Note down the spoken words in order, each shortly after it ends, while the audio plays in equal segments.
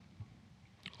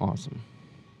Awesome.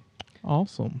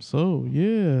 Awesome. So,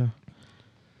 yeah.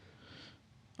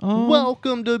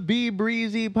 Welcome to Be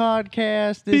Breezy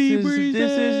Podcast. Be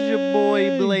This is your boy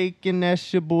Breezy! Blake and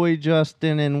that's your boy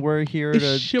Justin, and we're here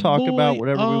It's to your talk about boy,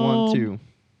 whatever we want to.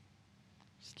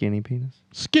 Skinny penis.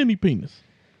 Skinny penis.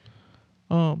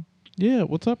 Yeah,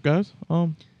 what's up, guys?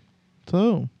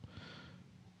 So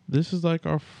this is like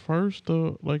our first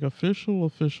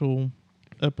official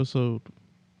episode.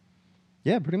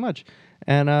 Yeah, pretty much.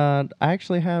 And I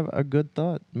actually have a good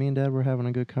thought. Me and Dad were having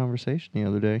a good conversation the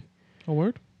other day. A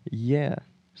word? Yeah.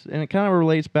 And it kind of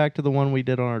relates back to the one we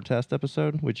did on our test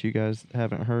episode, which you guys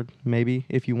haven't heard. Maybe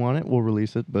if you want it, we'll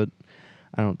release it, but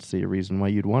I don't see a reason why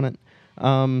you'd want it.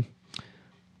 But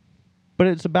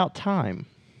it's about time.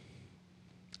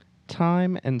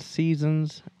 Time and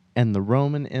seasons and the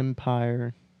Roman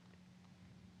Empire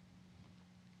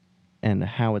and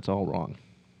how it's all wrong.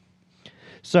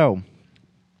 So,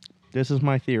 this is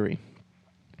my theory.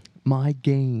 My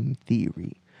game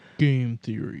theory. Game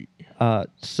theory.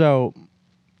 So,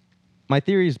 my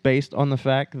theory is based on the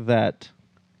fact that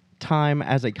time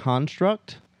as a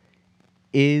construct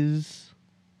it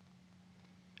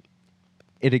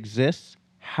exists.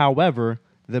 However,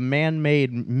 the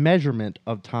man-made measurement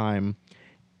of time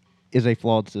is a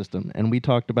flawed system. And we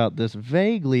talked about this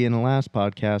vaguely in the last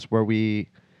podcast where we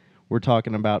were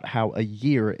talking about how a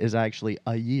year is actually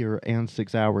a year and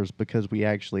 6 hours because we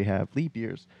actually have leap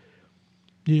years.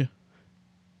 Yeah.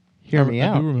 Hear me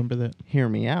out. I do remember that. Hear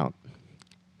me out.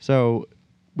 So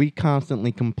we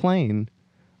constantly complain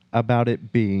about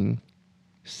it being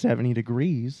 70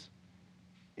 degrees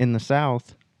in the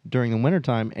south during the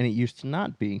wintertime, and it used to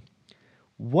not be.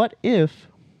 What if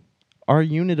our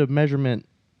unit of measurement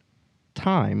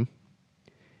time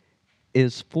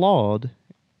is flawed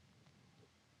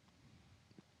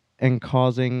and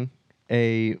causing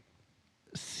a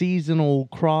seasonal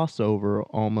crossover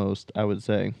almost, I would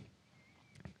say?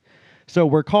 So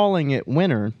we're calling it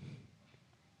winter,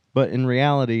 but in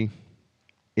reality,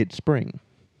 it's spring.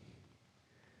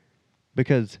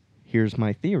 Because here's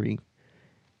my theory.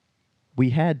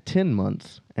 We had 10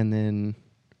 months, and then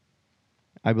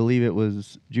I believe it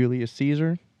was Julius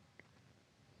Caesar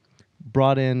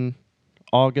brought in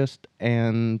August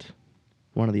and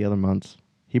one of the other months.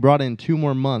 He brought in 2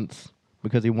 more months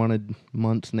because he wanted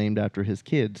months named after his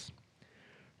kids,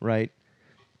 right?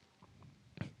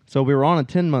 So we were on a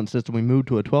 10-month system. We moved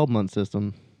to a 12-month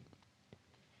system.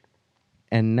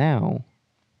 And now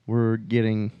we're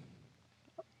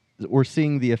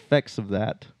seeing the effects of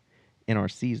that in our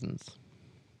seasons.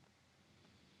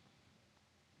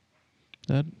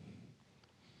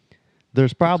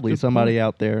 There's probably somebody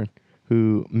out there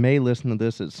who may listen to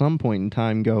this at some point in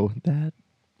time and go, that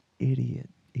idiot,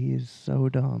 he is so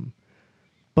dumb.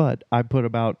 But I put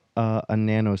about a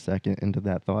nanosecond into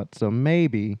that thought. So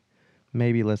maybe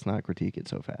let's not critique it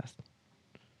so fast.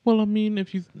 Well, I mean,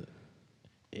 if you...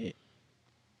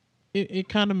 It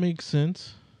kind of makes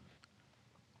sense.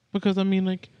 Because, I mean,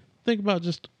 like, think about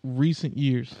just recent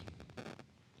years.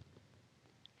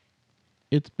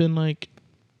 It's been, like,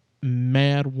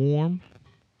 mad warm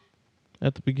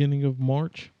at the beginning of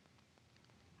March.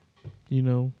 You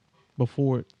know,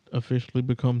 before it officially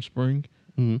becomes spring.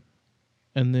 Mm-hmm.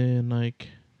 And then, like,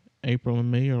 April and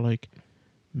May are, like,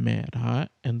 mad hot.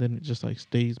 And then it just, like,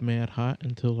 stays mad hot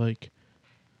until, like,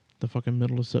 the fucking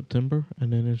middle of September.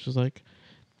 And then it's just like,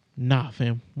 nah,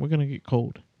 fam, we're going to get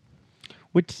cold.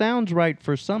 Which sounds right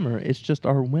for summer. It's just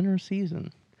our winter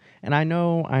season. And I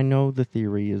know the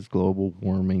theory is global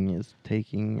warming is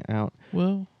taking out.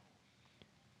 Well,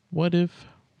 what if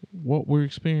what we're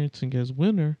experiencing as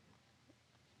winter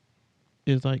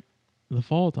is like the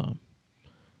fall time?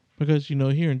 Because, you know,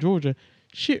 here in Georgia,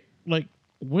 shit, like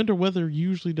winter weather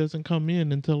usually doesn't come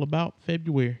in until about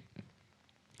February.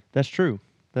 That's true.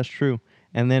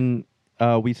 And then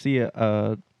we see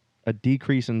a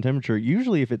decrease in temperature.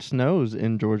 Usually if it snows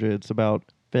in Georgia, it's about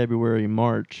February,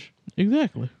 March.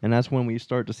 Exactly. And that's when we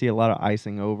start to see a lot of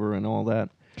icing over and all that.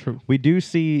 True. We do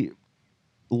see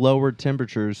lower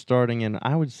temperatures starting in,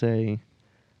 I would say,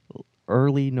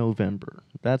 early November.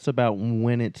 That's about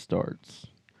when it starts.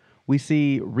 We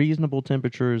see reasonable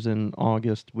temperatures in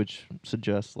August, which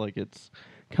suggests like it's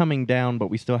coming down, but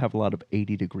we still have a lot of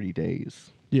 80-degree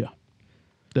days. Yeah,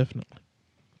 definitely.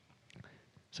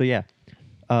 So yeah,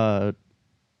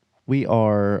 we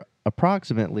are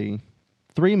approximately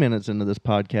 3 minutes into this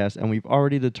podcast, and we've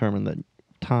already determined that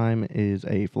time is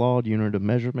a flawed unit of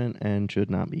measurement and should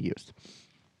not be used.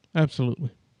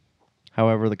 Absolutely.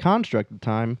 However, the construct of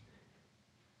time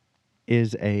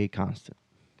is a constant.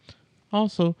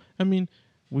 Also, I mean,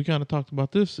 we kind of talked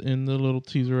about this in the little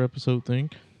teaser episode thing.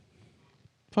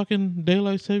 fucking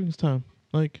daylight savings time.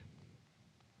 And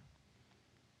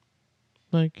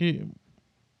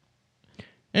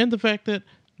the fact that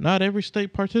not every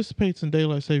state participates in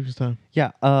daylight savings time.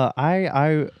 Yeah,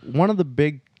 I one of the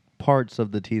big parts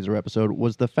of the teaser episode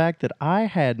was the fact that I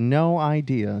had no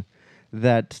idea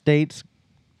that states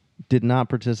did not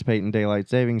participate in daylight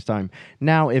savings time.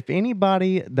 Now, if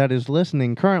anybody that is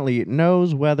listening currently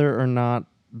knows whether or not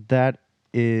that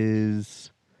is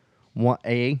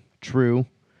A, true,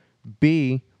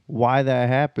 B, why that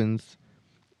happens,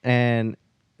 and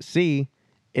C,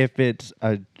 if it's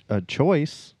a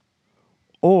choice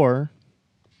or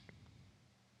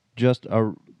just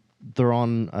they're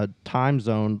on a time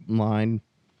zone line,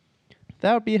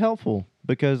 that would be helpful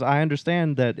because I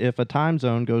understand that if a time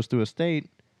zone goes through a state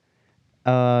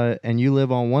and you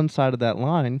live on one side of that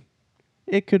line,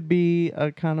 it could be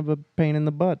a kind of a pain in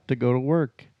the butt to go to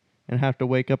work and have to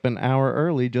wake up an hour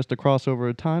early just to cross over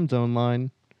a time zone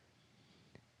line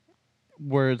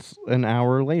where it's an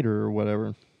hour later or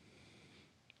whatever.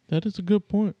 That is a good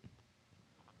point.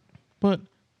 But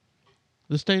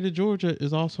the state of Georgia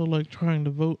is also like trying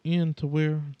to vote in to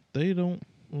where they don't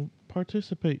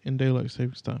participate in daylight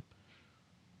savings time.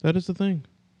 That is the thing.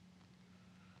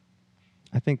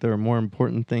 I think there are more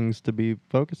important things to be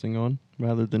focusing on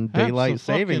rather than daylight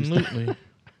savings time. Absolutely.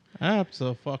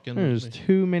 Absolutely. There's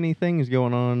too many things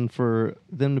going on for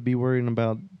them to be worrying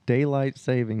about daylight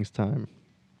savings time.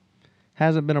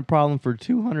 Hasn't been a problem for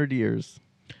 200 years.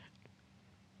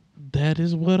 That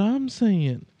is what I'm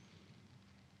saying.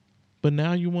 But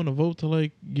now you want to vote to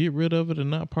like get rid of it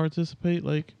and not participate?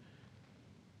 Like,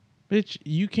 bitch,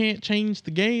 you can't change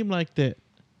the game like that.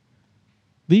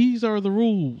 These are the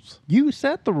rules. You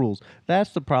set the rules. That's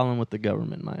the problem with the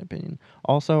government, in my opinion.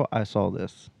 Also, I saw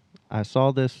this.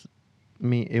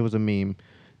 It was a meme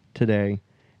today,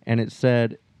 and it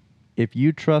said, if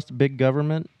you trust big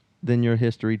government, then your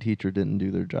history teacher didn't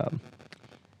do their job.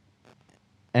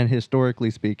 And historically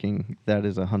speaking, that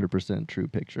is 100% true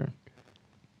picture.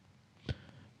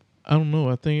 I don't know.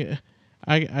 I think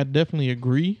I definitely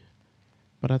agree,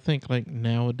 but I think like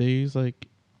nowadays, like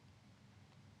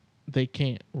they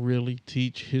can't really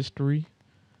teach history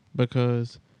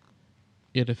because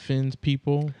it offends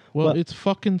people. Well, it's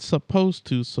fucking supposed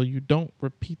to, so you don't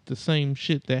repeat the same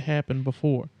shit that happened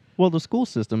before. Well, the school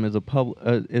system is the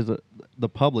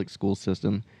public school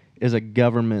system is a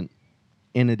government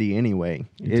entity anyway.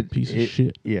 It's a piece of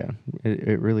shit. Yeah,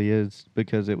 it really is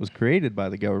because it was created by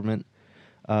the government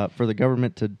for the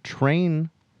government to train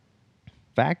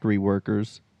factory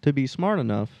workers to be smart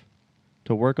enough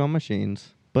to work on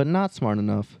machines, but not smart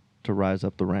enough to rise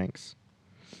up the ranks.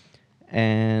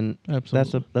 And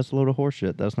Absolutely. that's a load of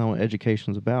horseshit. That's not what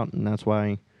education's about, and that's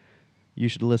why you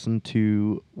should listen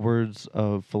to words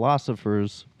of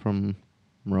philosophers from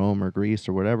Rome or Greece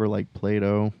or whatever, like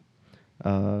Plato,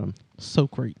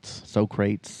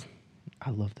 Socrates. I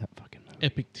love that fucking movie.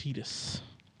 Epictetus.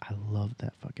 I love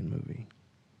that fucking movie.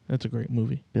 That's a great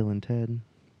movie. Bill and Ted.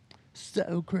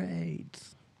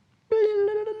 Socrates.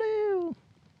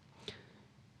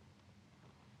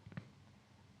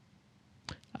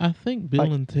 I think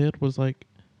Bill and Ted was like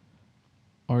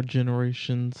our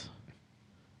generation's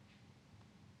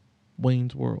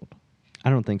Wayne's World. I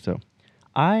don't think so.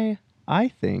 I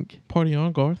think Party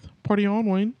on, Garth. Party on,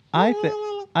 Wayne. I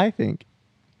think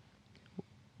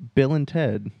Bill and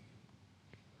Ted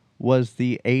was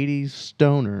the 80s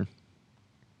stoner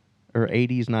or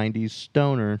 80s 90s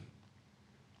stoner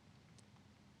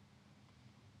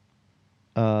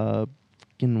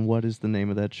in what is the name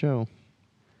of that show?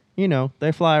 You know,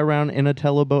 they fly around in a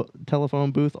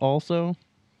telephone booth also.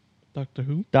 Doctor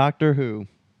Who? Doctor Who.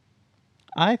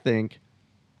 I think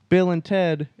Bill and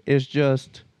Ted is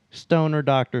just stoner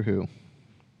Doctor Who.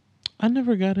 I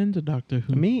never got into Doctor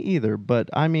Who. Me either, but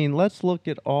I mean, let's look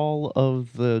at all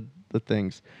of the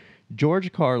things.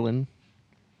 George Carlin.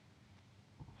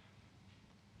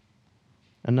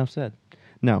 Enough said.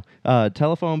 No.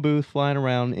 Telephone booth flying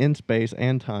around in space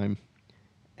and time.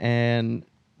 And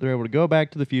they're able to go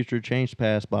back to the future, change the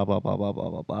past, blah, blah, blah, blah, blah,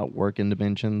 blah, blah, work in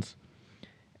dimensions.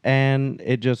 And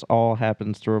it just all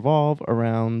happens to revolve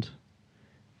around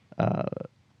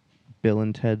Bill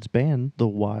and Ted's band, the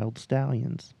Wild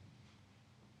Stallions.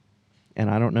 And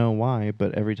I don't know why,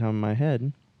 but every time in my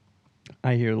head,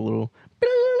 I hear the little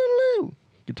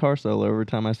guitar solo every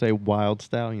time I say Wild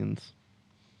Stallions.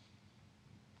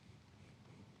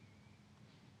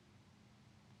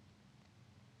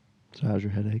 So how's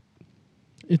your headache?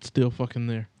 It's still fucking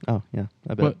there. Oh, yeah,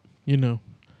 I bet. But, you know,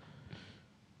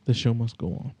 the show must go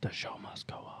on. The show must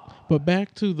go on. But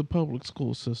back to the public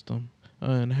school system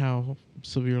and how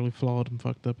severely flawed and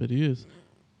fucked up it is.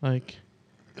 Like,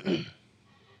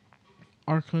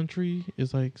 our country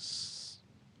is like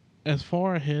as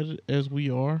far ahead as we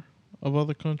are of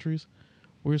other countries.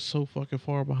 We're so fucking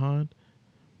far behind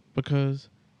because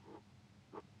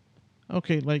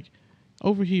okay, like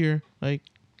over here, like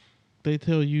they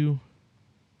tell you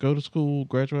go to school,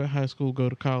 graduate high school, go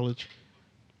to college.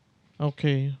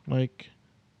 Okay, like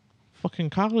fucking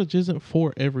college isn't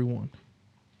for everyone.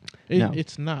 No.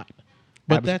 It's not.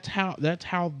 But Abs- that's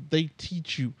how they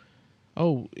teach you.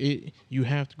 Oh, you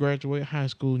have to graduate high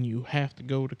school and you have to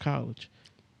go to college.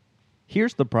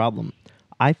 Here's the problem.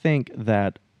 I think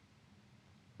that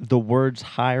the words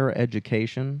higher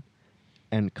education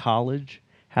and college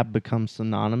have become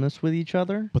synonymous with each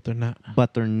other, But they're not.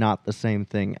 but they're not the same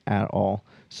thing at all.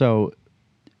 So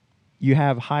you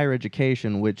have higher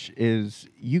education, which is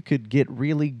you could get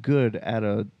really good at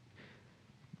a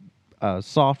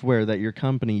software that your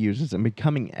company uses and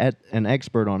becoming an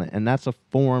expert on it, and that's a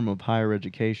form of higher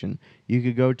education. You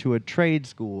could go to a trade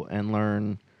school and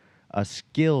learn a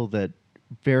skill that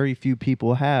very few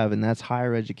people have, and that's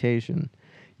higher education.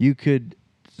 You could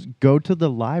go to the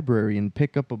library and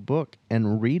pick up a book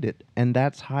and read it, and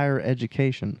that's higher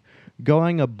education.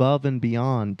 Going above and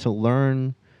beyond to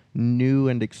learn new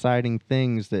and exciting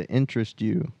things that interest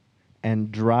you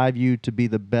and drive you to be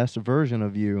the best version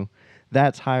of you,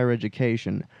 that's higher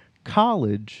education.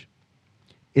 College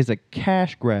is a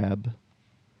cash grab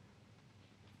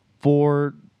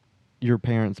for your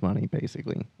parents' money,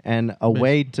 basically, and a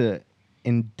way to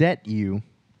indebt you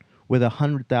with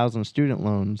 100,000 student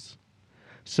loans,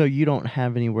 so you don't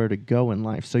have anywhere to go in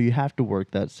life. So you have to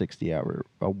work that 60-hour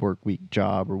a work week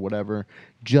job or whatever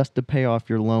just to pay off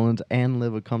your loans and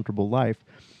live a comfortable life.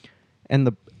 And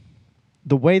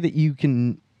the way that you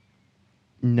can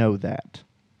know that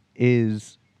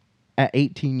is at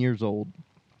 18 years old,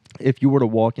 if you were to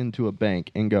walk into a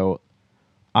bank and go,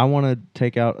 I want to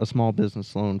take out a small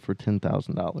business loan for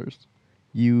 $10,000,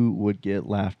 you would get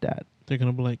laughed at. They're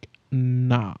gonna be like,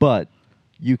 nah. But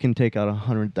you can take out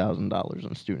 $100,000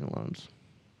 in student loans.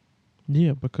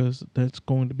 Yeah, because that's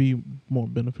going to be more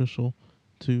beneficial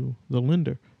to the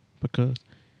lender because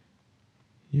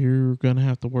you're gonna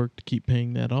have to work to keep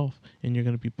paying that off, and you're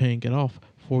gonna be paying it off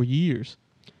for years.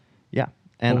 Yeah.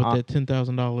 And And with that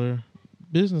 $10,000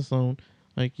 business loan,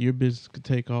 like your business could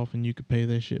take off and you could pay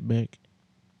that shit back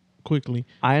quickly,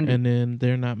 and then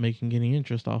they're not making any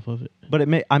interest off of it. But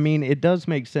it does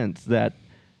make sense that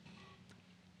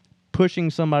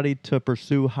pushing somebody to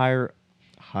pursue higher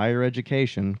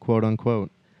education, quote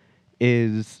unquote,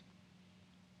 is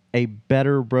a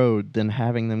better road than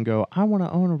having them go, I want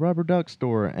to own a rubber duck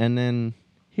store, and then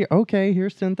here's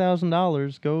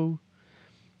 $10,000, go,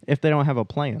 if they don't have a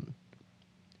plan.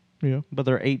 Yeah. But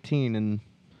they're 18, and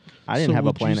I didn't have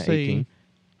a plan at 18.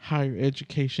 Higher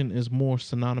education is more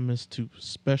synonymous to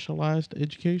specialized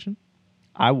education?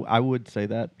 I would say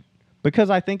that,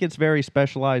 because I think it's very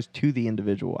specialized to the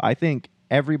individual. I think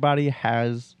everybody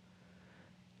has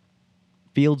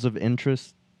fields of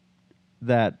interest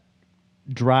that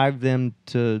drive them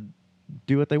to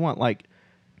do what they want. Like,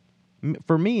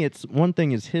 for me, it's one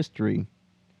thing is history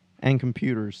and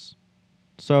computers.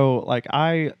 So, like,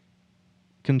 I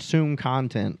consume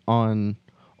content on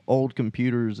old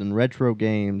computers and retro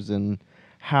games and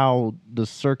how the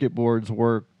circuit boards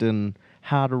worked and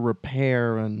how to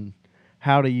repair and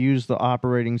how to use the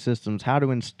operating systems, how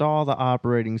to install the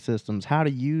operating systems, how to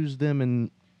use them in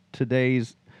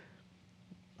today's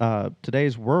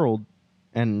world,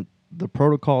 and the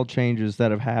protocol changes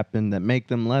that have happened that make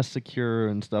them less secure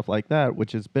and stuff like that,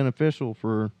 which is beneficial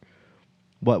for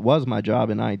what was my job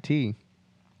in IT.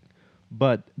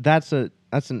 But that's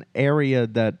an area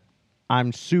that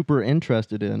I'm super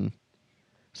interested in.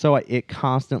 So it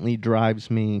constantly drives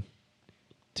me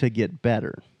to get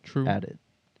better at it.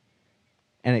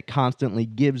 And it constantly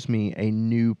gives me a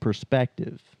new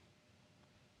perspective.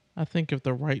 I think if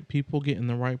the right people get in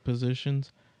the right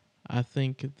positions, I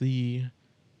think the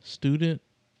student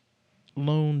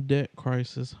loan debt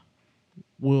crisis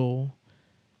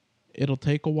it'll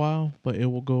take a while, but it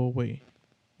will go away.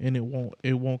 And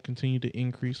it won't continue to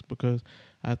increase because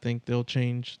I think they'll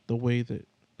change the way that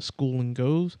schooling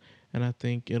goes, and I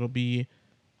think it'll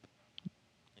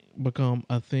become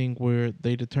a thing where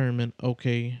they determine,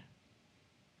 okay,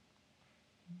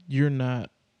 you're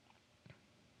not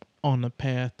on a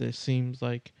path that seems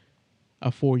like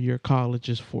a 4-year college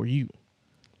is for you.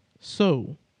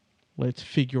 So let's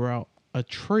figure out a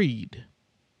trade.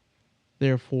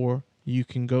 Therefore, you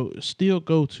can still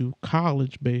go to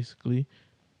college basically,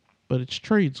 but it's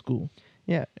trade school.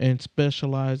 Yeah. And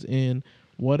specialize in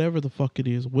whatever the fuck it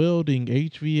is: welding,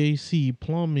 HVAC,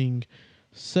 plumbing,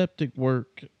 septic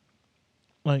work,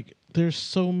 Like there's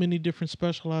so many different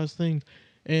specialized things,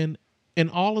 and in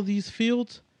all of these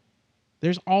fields,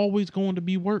 there's always going to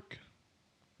be work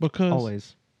because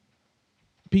Always.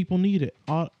 people need it.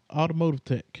 Automotive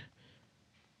tech,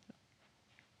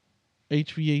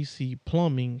 HVAC,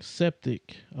 plumbing,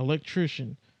 septic,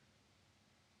 electrician,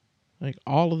 like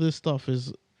all of this stuff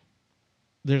is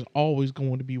there's always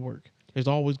going to be work. There's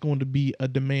always going to be a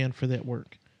demand for that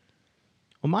work.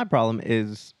 Well, my problem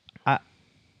is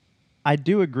I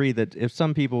do agree that if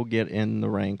some people get in the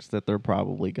ranks, that they're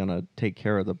probably gonna take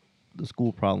care of the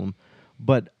school problem,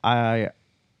 but I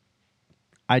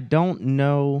don't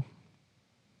know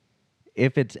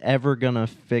if it's ever gonna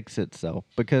fix itself,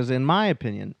 because in my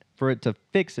opinion, for it to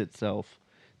fix itself,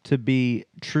 to be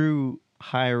true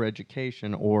higher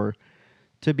education, or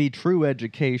to be true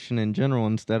education in general,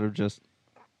 instead of just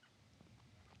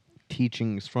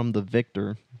teachings from the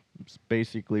victor, it's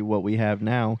basically what we have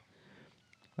now.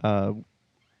 Uh,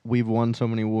 we've won so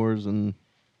many wars, and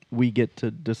we get to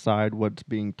decide what's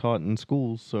being taught in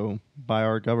schools. So by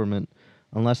our government,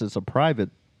 unless it's a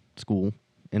private school,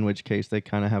 in which case they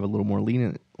kind of have a little more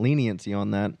leniency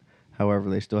on that. However,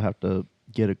 they still have to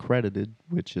get accredited,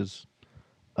 which is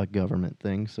a government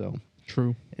thing. So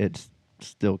True. it's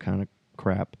still kind of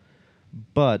crap.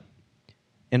 But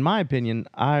in my opinion,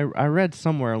 I read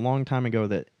somewhere a long time ago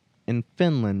that in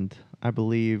Finland, I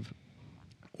believe,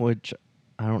 which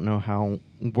I don't know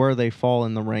where they fall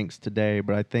in the ranks today,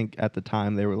 but I think at the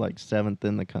time they were like seventh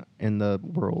in the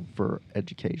world for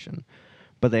education.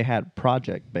 But they had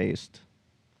project based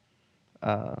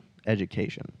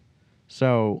education,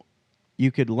 so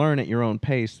you could learn at your own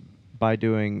pace by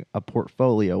doing a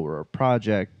portfolio or a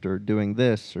project or doing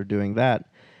this or doing that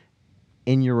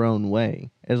in your own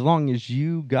way. As long as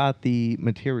you got the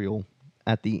material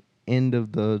at the end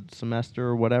of the semester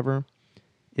or whatever,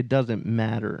 it doesn't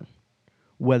matter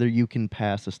whether you can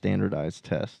pass a standardized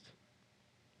test.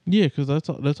 Yeah, because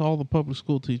that's all the public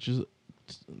school teaches.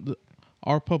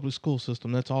 Our public school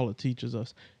system. That's all it teaches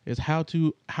us is how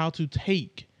to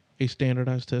take a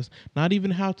standardized test. Not even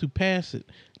how to pass it,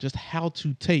 just how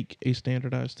to take a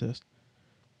standardized test.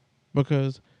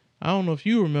 Because I don't know if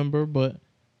you remember, but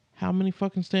how many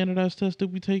fucking standardized tests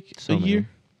did we take So a many. year?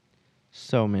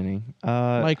 So many.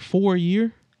 Like 4 a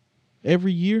year,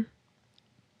 every year.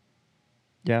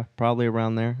 Yeah, probably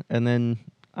around there. And then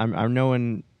I know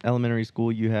in elementary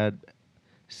school you had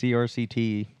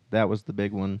CRCT. That was the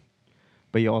big one.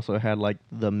 But you also had like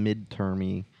the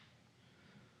midtermy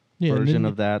Yeah, and version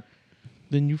of that.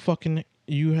 then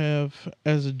you have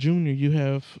as a junior you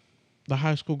have the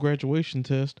high school graduation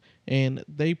test, and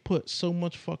they put so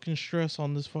much fucking stress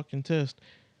on this fucking test.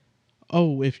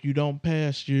 Oh, if you don't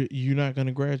pass, you're not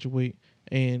gonna graduate,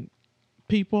 and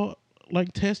people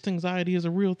like test anxiety is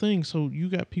a real thing. So you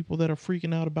got people that are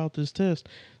freaking out about this test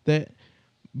that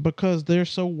because they're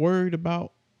so worried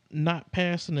about not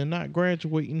passing and not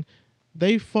graduating,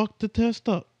 they fuck the test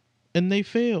up and they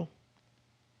fail.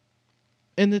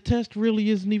 And the test really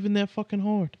isn't even that fucking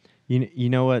hard. You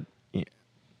know what?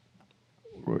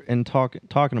 And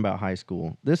talking about high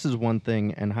school, this is one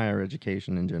thing, and higher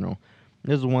education in general.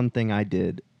 This is one thing I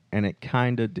did, and it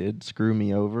kind of did screw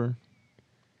me over,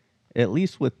 at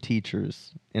least with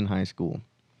teachers in high school.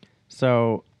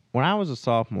 So when I was a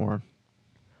sophomore,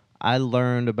 I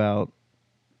learned about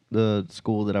the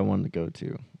school that I wanted to go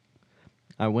to.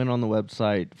 I went on the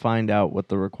website, find out what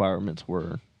the requirements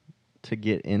were to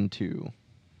get into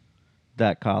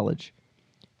that college,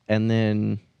 and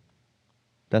then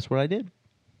that's what I did.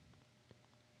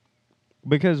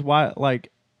 Because why?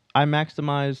 Like, I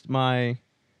maximized my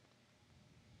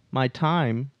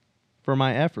time for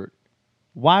my effort.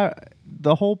 Why?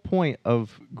 The whole point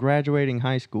of graduating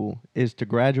high school is to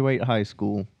graduate high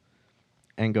school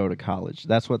and go to college.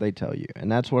 That's what they tell you,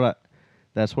 and that's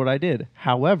what I did.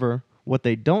 However, what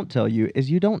they don't tell you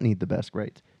is you don't need the best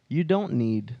grades. You don't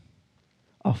need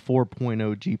a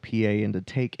 4.0 GPA and to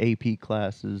take AP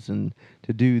classes and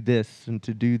to do this and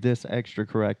to do this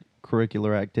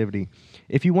curricular activity.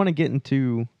 If you want to get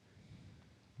into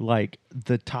like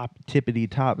the top tippity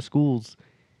top schools,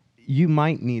 you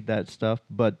might need that stuff,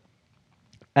 but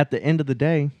at the end of the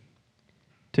day,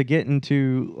 to get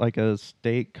into like a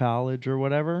state college or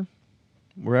whatever,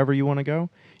 wherever you want to go,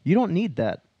 you don't need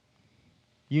that.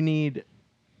 You need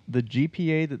the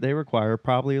GPA that they require,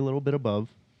 probably a little bit above,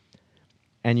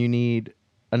 and you need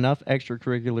enough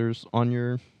extracurriculars on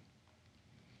your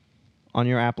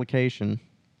application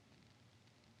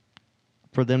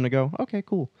for them to go, okay,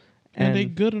 cool. And a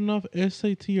good enough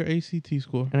SAT or ACT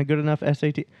score. And a good enough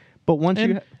SAT. But once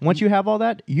you have all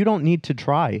that, you don't need to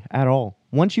try at all.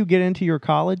 Once you get into your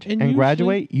college And and usually-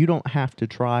 graduate, you don't have to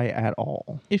try at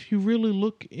all. If you really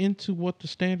look into what the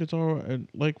standards are,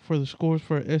 like for the scores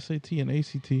for SAT and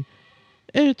ACT,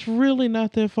 it's really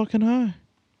not that fucking high.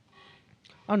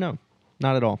 Oh no,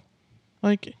 not at all.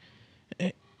 Like,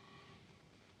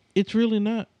 it's really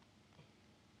not.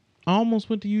 I almost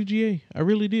went to UGA. I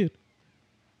really did.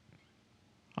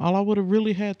 All I would have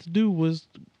really had to do was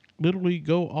literally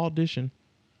go audition.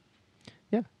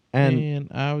 Yeah, and And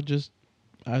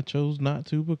I chose not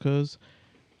to because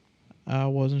I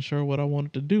wasn't sure what I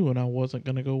wanted to do, and I wasn't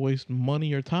going to go waste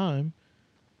money or time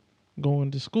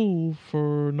going to school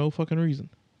for no fucking reason.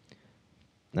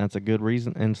 that's a good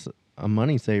reason and a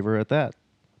money saver at that.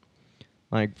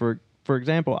 Like for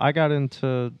example, I got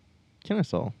into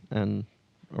Kennesaw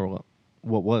or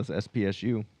what was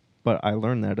SPSU, but I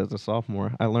learned that as a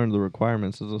sophomore. I learned the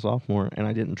requirements as a sophomore, and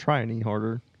I didn't try any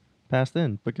harder past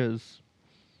then because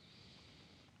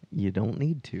you don't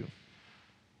need to.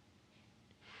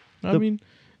 I mean,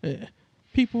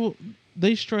 people,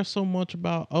 they stress so much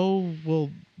about, oh, well,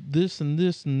 this and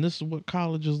this and this is what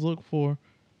colleges look for.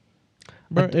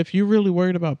 Bro, if you're really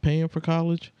worried about paying for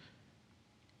college,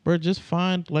 bro, just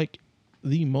find like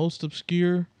the most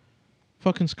obscure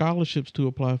fucking scholarships to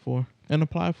apply for and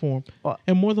apply for them. Well,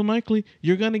 And more than likely,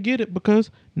 you're going to get it because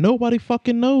nobody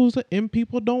fucking knows and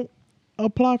people don't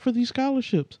apply for these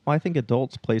scholarships. I think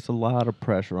adults place a lot of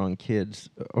pressure on kids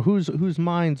whose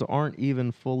minds aren't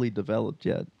even fully developed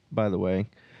yet, by the way,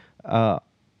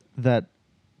 that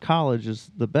college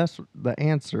is the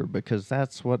answer, because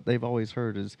that's what they've always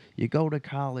heard is you go to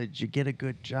college, you get a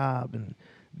good job and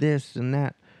this and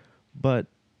that. But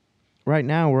right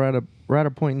now we're at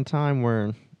a point in time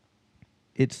where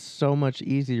it's so much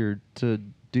easier to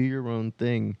do your own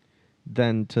thing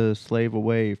than to slave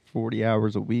away 40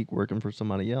 hours a week working for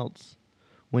somebody else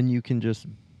when you can just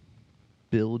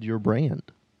build your brand.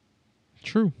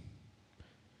 True.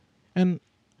 And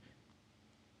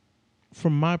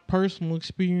from my personal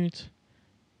experience,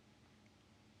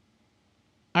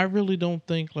 I really don't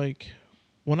think, like,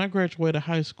 when I graduated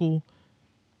high school,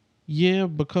 yeah,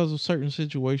 because of certain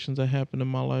situations that happened in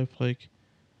my life, like,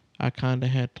 I kind of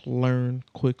had to learn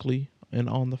quickly and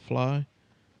on the fly.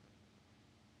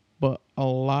 But a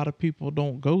lot of people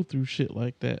don't go through shit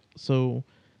like that. So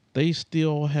they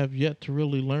still have yet to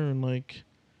really learn, like,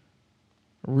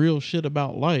 real shit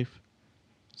about life.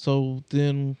 So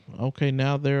then, okay,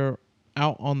 now they're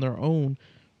out on their own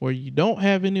where you don't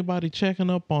have anybody checking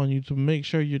up on you to make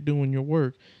sure you're doing your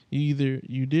work. You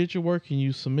did your work and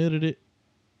you submitted it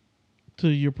to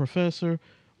your professor,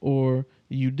 or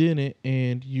you didn't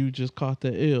and you just caught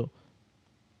the L.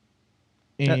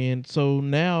 And so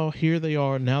now here they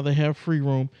are. Now they have free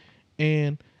room.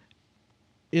 And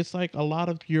it's like a lot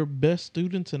of your best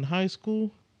students in high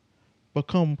school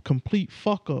become complete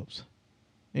fuck ups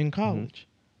in college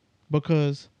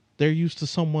because they're used to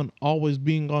someone always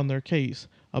being on their case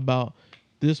about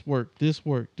this work.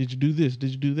 Did you do this? Did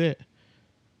you do that?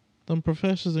 Them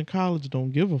professors in college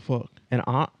don't give a fuck. And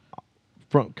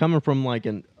coming from like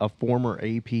a former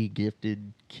AP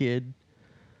gifted kid,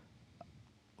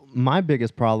 my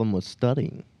biggest problem was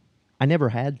studying. I never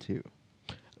had to.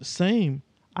 Same.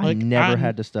 I never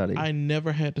had to study. I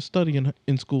never had to study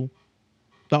in school.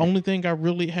 The only thing I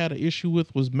really had an issue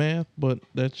with was math, but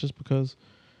that's just because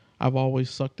I've always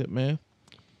sucked at math.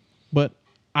 But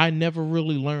I never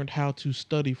really learned how to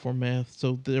study for math,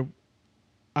 so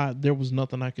there was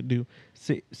nothing I could do.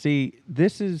 See,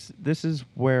 this is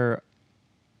where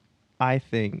I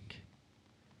think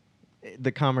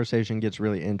the conversation gets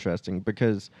really interesting,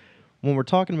 because when we're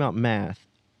talking about math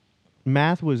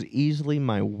was easily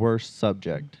my worst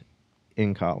subject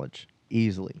in college,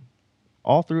 easily.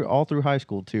 All through high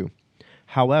school too.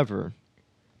 However,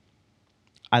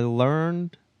 I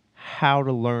learned how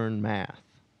to learn math,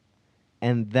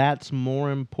 and that's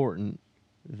more important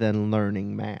than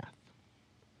learning math.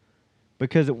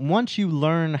 Because once you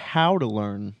learn how to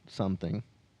learn something,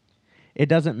 it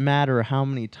doesn't matter how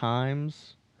many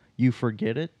times you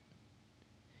forget it.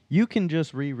 You can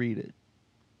just reread it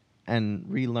and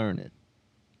relearn it,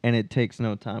 and it takes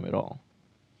no time at all.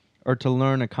 Or to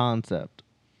learn a concept.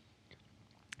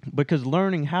 Because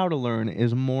learning how to learn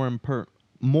is more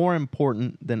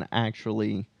important than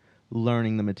actually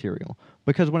learning the material.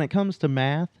 Because when it comes to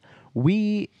math,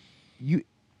 we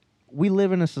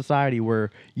live in a society where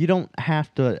you don't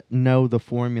have to know the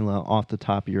formula off the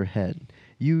top of your head.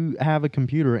 You have a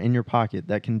computer in your pocket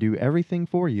that can do everything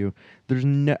for you. There's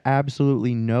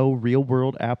absolutely no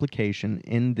real-world application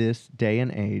in this day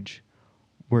and age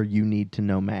where you need to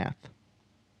know math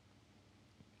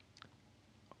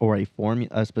or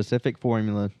a specific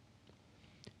formula.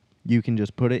 You can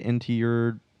just put it into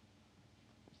your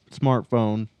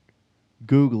smartphone,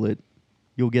 Google it,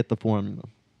 you'll get the formula.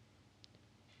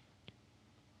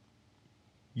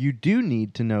 You do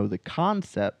need to know the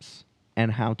concepts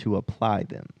and how to apply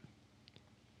them,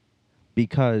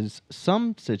 because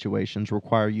some situations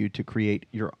require you to create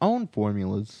your own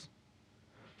formulas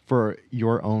for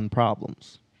your own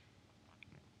problems.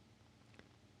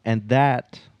 And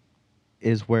that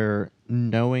is where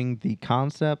knowing the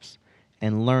concepts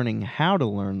and learning how to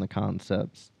learn the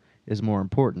concepts is more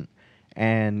important.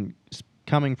 And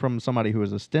coming from somebody who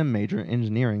is a STEM major,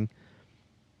 engineering,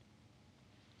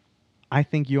 I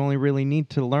think you only really need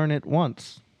to learn it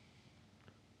once.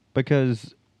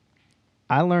 Because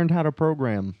I learned how to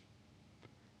program,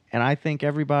 and I think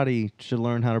everybody should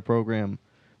learn how to program.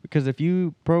 Because if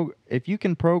you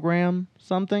can program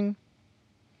something,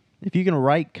 if you can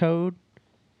write code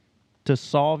to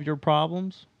solve your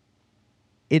problems,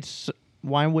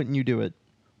 why wouldn't you do it?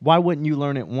 Why wouldn't you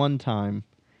learn it one time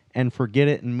and forget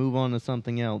it and move on to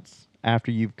something else after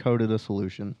you've coded a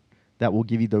solution that will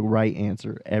give you the right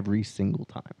answer every single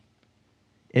time?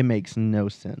 It makes no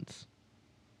sense.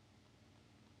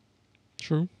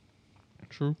 True.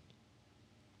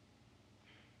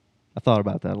 I thought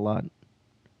about that a lot.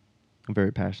 I'm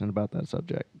very passionate about that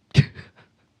subject.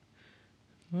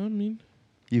 I mean,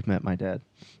 You've met my dad.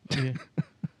 yeah.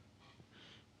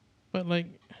 But like,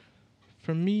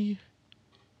 for me,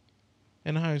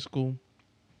 in high school,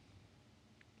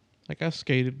 like I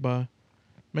skated by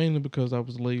mainly because I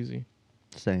was lazy.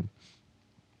 Same.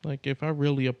 Like if I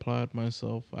really applied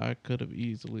myself, I could have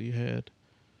easily had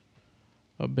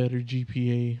a better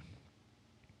GPA.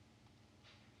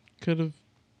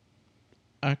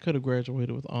 I could have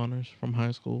graduated with honors from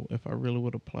high school if I really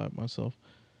would have applied myself.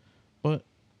 But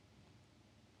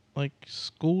like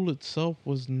school itself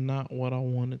was not what I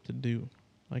wanted to do.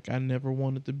 Like I never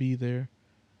wanted to be there.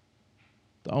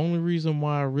 The only reason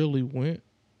why I really went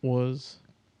was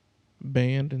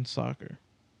band and soccer.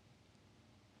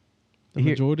 The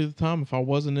majority of the time, if I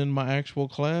wasn't in my actual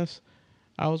class,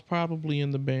 I was probably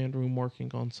in the band room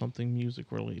working on something music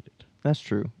related. That's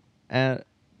true.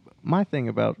 My thing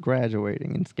about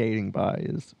graduating and skating by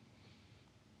is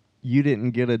you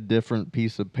didn't get a different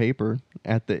piece of paper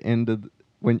at the end of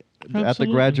at the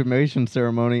graduation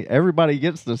ceremony. Everybody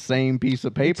gets the same piece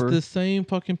of paper. It's the same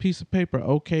fucking piece of paper.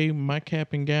 Okay, my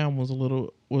cap and gown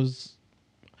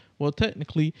well,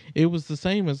 technically it was the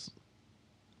same as,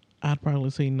 I'd probably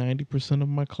say 90% of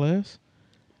my class.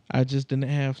 I just didn't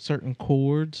have certain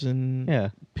cords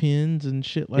and pins and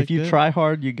shit like that. If you try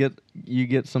hard, you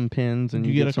get some pins and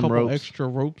you get a some couple ropes. Extra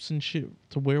ropes and shit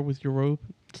to wear with your robe.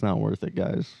 It's not worth it,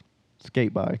 guys.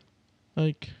 Skate by.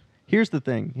 Like, here's the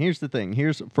thing.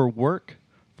 Here's for work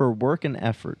and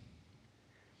effort.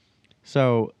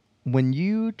 So when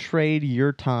you trade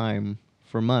your time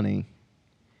for money,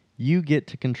 you get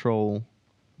to control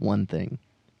one thing,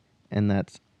 and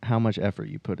that's how much effort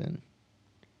you put in.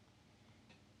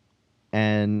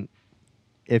 And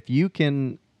if you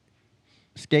can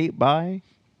skate by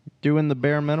doing the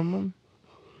bare minimum,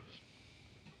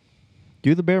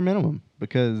 do the bare minimum,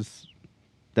 because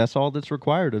that's all that's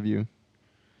required of you.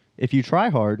 If you try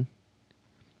hard,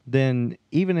 then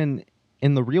even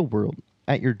in the real world,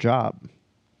 at your job,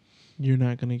 you're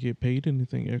not going to get paid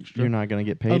anything extra. You're not going to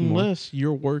get paid unless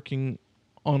you're working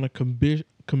on a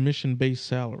commission-based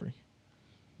salary.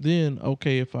 Then,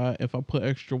 okay, if I put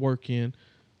extra work in,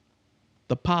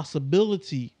 the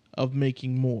possibility of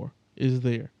making more is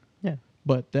there. Yeah.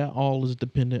 But that all is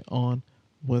dependent on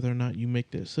whether or not you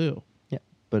make that sale. Yeah.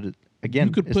 But again,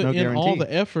 you could it's put no in guarantee. all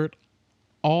the effort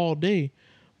all day,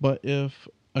 but if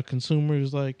a consumer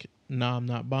is like, nah, I'm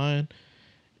not buying,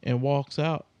 and walks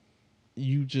out,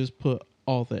 you just put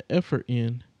all the effort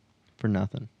in for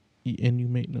nothing, and you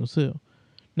make no sale.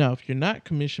 Now, if you're not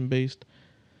commission based,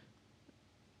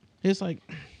 it's like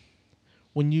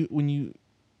when you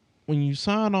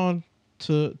sign on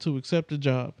to accept a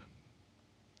job,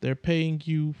 they're paying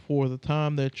you for the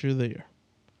time that you're there.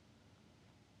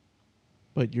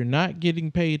 But you're not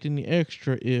getting paid any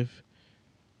extra if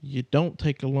you don't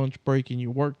take a lunch break and you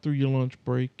work through your lunch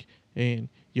break and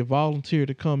you volunteer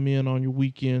to come in on your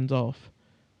weekends off.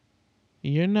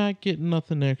 You're not getting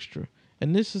nothing extra.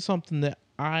 And this is something that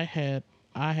I had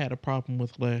a problem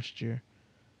with last year.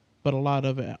 But a lot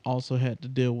of it also had to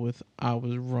deal with I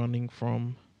was running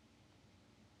from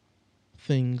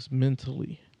things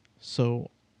mentally. So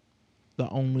the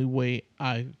only way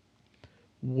I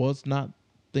was not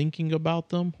thinking about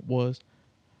them was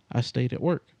I stayed at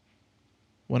work.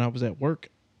 When I was at work,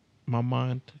 my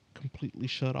mind completely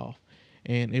shut off.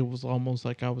 And it was almost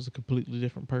like I was a completely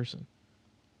different person.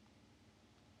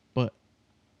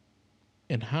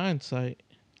 in hindsight,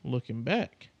 looking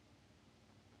back,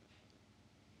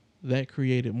 that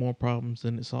created more problems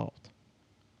than it solved.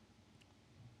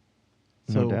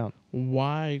 No So doubt.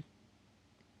 why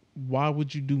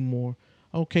would you do more?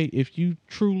 Okay, if you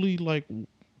truly like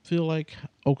feel like,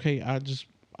 okay,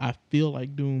 I feel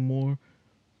like doing more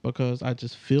because I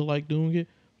just feel like doing it,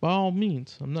 by all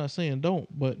means. I'm not saying don't,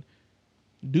 but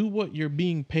do what you're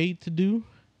being paid to do,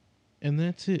 and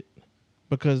that's it.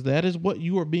 Because that is what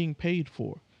you are being paid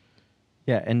for.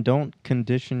 Yeah, and don't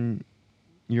condition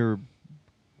your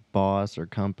boss or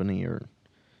company or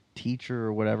teacher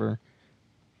or whatever.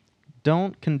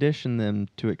 Don't condition them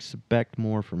to expect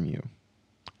more from you.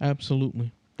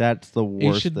 Absolutely. That's the It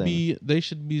worst should thing. be they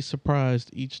should be surprised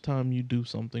each time you do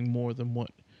something more than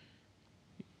what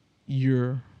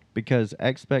you're Because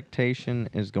expectation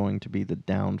is going to be the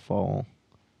downfall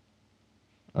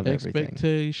of everything.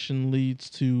 expectation leads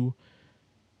to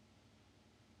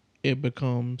it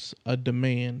becomes a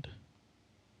demand.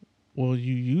 Well,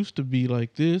 you used to be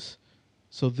like this,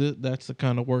 so that's the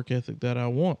kind of work ethic that I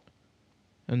want.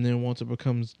 And then once it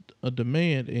becomes a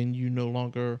demand and you no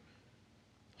longer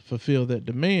fulfill that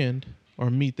demand or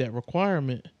meet that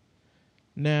requirement,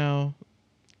 now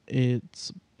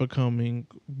it's becoming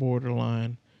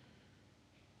borderline,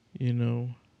 you know,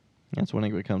 That's when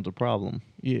it becomes a problem.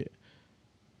 yeah.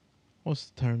 What's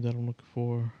the term that I'm looking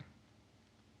for?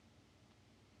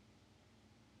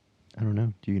 I don't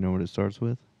know. Do you know what it starts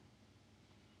with?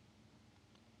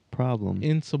 Problem.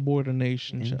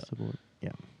 Insubordination.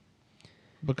 Yeah.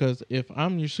 Because if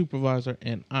I'm your supervisor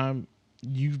and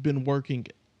you've been working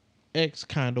X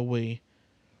kind of way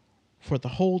for the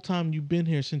whole time you've been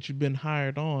here since you've been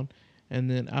hired on, and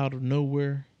then out of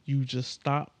nowhere you just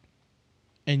stop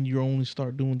and you only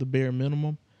start doing the bare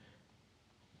minimum.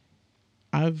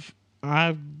 I've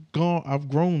I've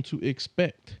grown to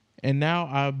expect, and now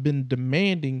I've been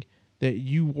demanding that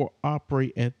you will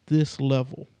operate at this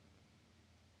level,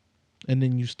 and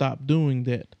then you stop doing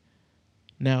that.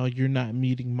 Now you're not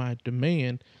meeting my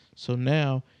demand. So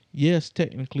now, yes,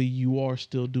 technically you are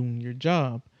still doing your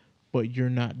job, but you're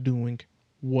not doing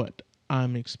what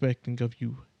I'm expecting of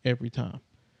you every time.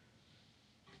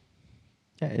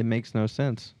 Yeah, it makes no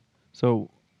sense. So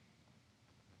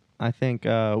I think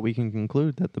we can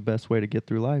conclude that the best way to get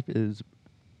through life is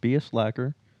be a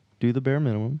slacker, do the bare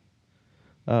minimum,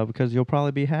 because you'll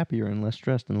probably be happier and less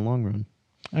stressed in the long run.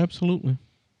 Absolutely.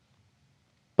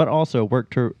 But also work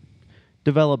to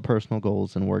develop personal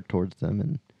goals and work towards them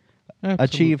and Absolutely.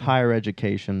 achieve higher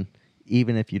education,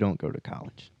 even if you don't go to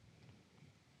college.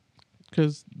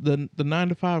 Because the 9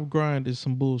 to 5 grind is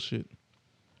some bullshit.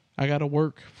 I got to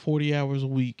work 40 hours a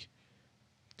week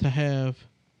to have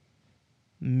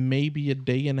maybe a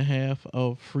day and a half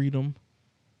of freedom,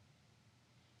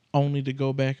 only to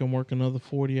go back and work another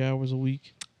 40 hours a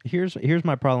week Here's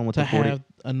my problem with to the 40. have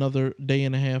another day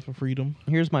and a half of freedom.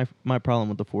 Here's my problem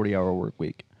with the 40-hour work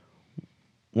week.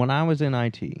 When I was in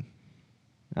IT,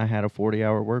 I had a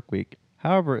 40-hour work week.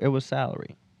 However, it was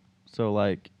salary. So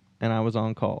and I was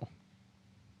on call.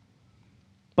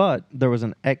 But there was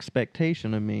an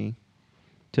expectation of me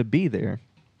to be there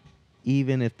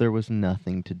even if there was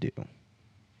nothing to do.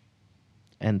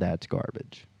 And that's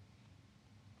garbage.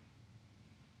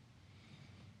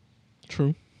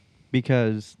 True.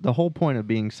 Because the whole point of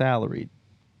being salaried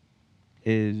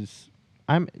is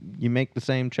you make the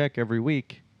same check every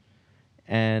week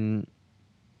and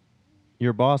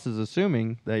your boss is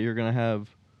assuming that you're going to have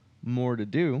more to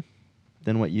do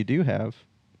than what you do have.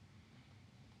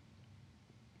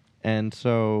 And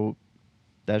so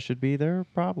that should be their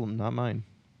problem, not mine.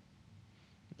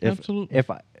 Absolutely.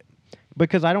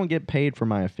 Because I don't get paid for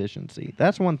my efficiency.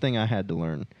 That's one thing I had to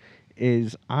learn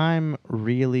is I'm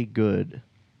really good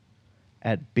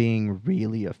at being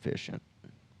really efficient.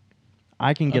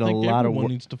 I can get I think a lot of everyone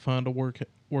work. needs to find a work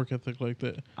ethic like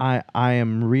that. I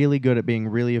am really good at being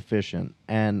really efficient,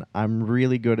 and I'm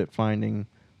really good at finding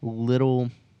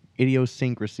little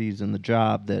idiosyncrasies in the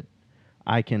job that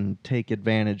I can take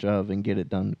advantage of and get it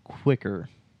done quicker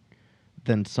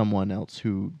than someone else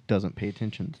who doesn't pay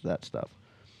attention to that stuff.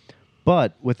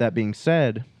 But with that being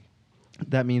said,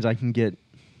 that means I can get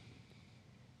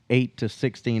 8 to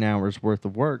 16 hours worth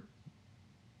of work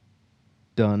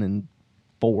done in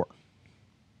 4.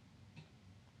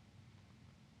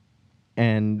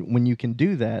 And when you can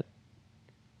do that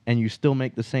and you still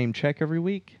make the same check every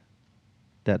week,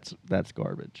 that's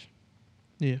garbage.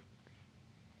 Yeah.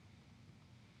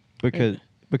 Because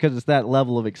it's that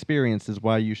level of experience is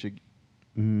why you should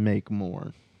make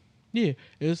more. Yeah.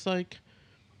 It's like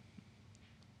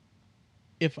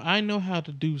if I know how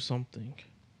to do something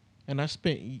and I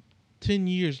spent 10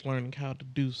 years learning how to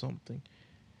do something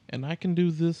and I can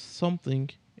do this something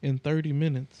in 30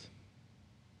 minutes,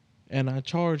 and I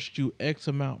charged you X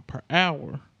amount per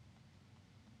hour,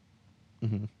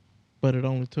 Mm-hmm. but it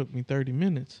only took me 30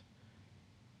 minutes,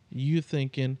 you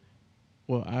thinking,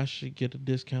 well, I should get a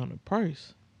discounted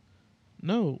price.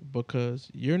 No,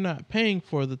 because you're not paying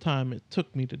for the time it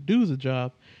took me to do the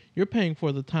job. You're paying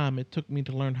for the time it took me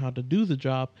to learn how to do the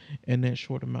job in that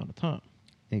short amount of time.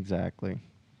 Exactly.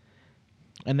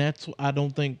 And I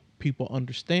don't think people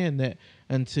understand that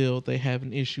until they have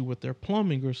an issue with their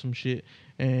plumbing or some shit.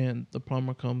 And the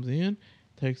plumber comes in,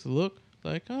 takes a look,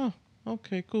 like, oh,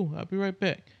 okay, cool. I'll be right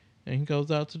back. And he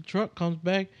goes out to the truck, comes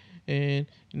back, and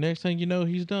next thing you know,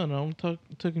 he's done. It only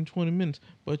took him 20 minutes,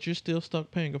 but you're still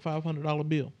stuck paying a $500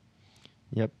 bill.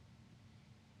 Yep.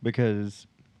 Because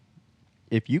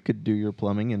if you could do your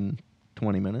plumbing in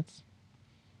 20 minutes,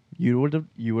 you would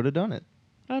have done it.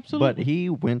 Absolutely. But he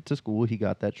went to school. He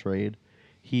got that trade.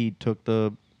 He took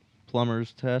the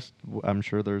plumber's test. I'm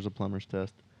sure there's a plumber's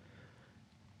test.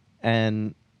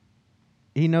 And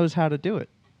he knows how to do it.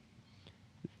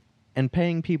 And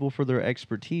paying people for their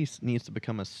expertise needs to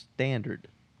become a standard,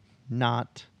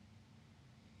 not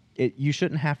it. You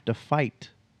shouldn't have to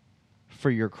fight for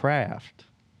your craft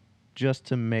just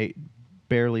to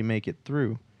barely make it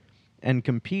through and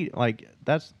compete. Like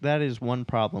that is one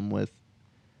problem with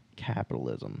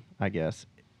capitalism, I guess.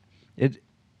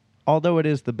 Although it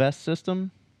is the best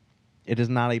system, it is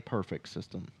not a perfect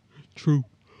system. True.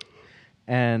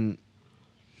 And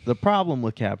the problem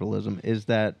with capitalism is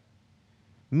that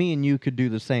me and you could do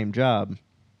the same job,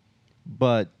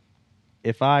 but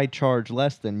if I charge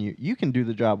less than you, you can do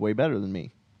the job way better than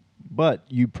me. But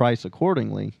you price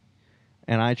accordingly,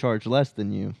 and I charge less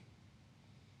than you,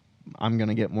 I'm going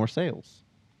to get more sales.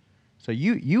 So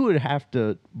you would have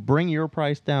to bring your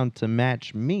price down to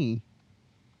match me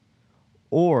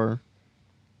or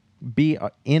be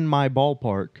in my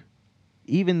ballpark.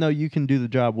 Even though you can do the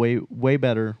job way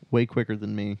better, way quicker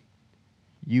than me,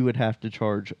 you would have to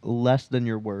charge less than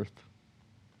you're worth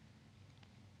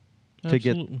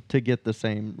Absolutely. to get the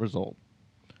same result.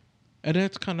 And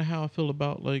that's kind of how I feel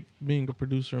about like being a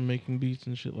producer and making beats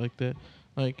and shit like that.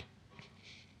 Like,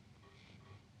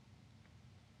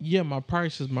 yeah, my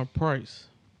price is my price,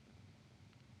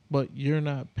 but you're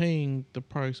not paying the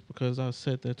price because I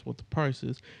said that's what the price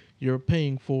is. You're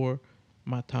paying for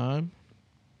my time,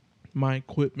 my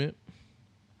equipment,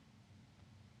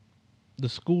 the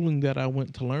schooling that I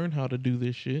went to learn how to do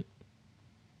this shit.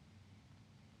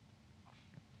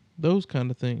 Those kind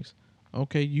of things.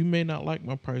 Okay, you may not like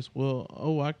my price.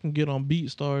 Well, I can get on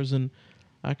BeatStars and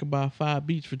I can buy 5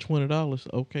 beats for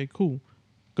 $20. Okay, cool.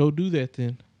 Go do that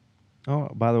then. Oh,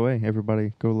 by the way,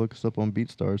 everybody go look us up on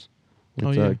BeatStars.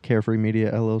 It's Carefree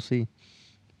Media LLC.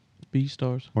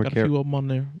 BeatStars. Or Got a few of them on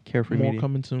there. Carefree More Media.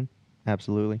 coming soon.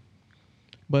 Absolutely.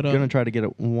 But gonna try to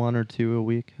get one or two a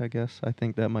week, I guess. I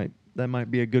think that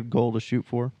might be a good goal to shoot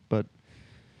for, but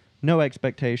no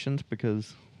expectations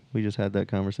because we just had that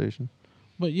conversation.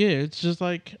 But yeah, it's just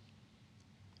like,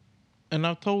 and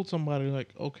I've told somebody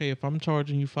like, okay, if I'm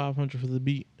charging you $500 for the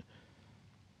beat,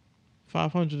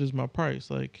 $500 is my price.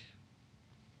 Like,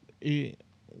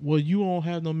 well, you won't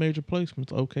have no major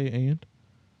placements. Okay, and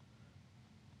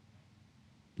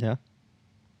yeah,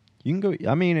 you can go.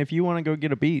 I mean, if you want to go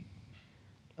get a beat,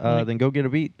 then go get a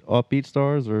beat off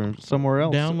BeatStars or somewhere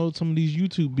else. Download some of these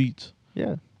YouTube beats.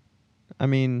 Yeah, I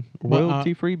mean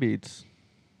royalty-free beats.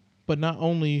 But not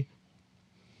only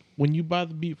when you buy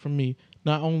the beat from me,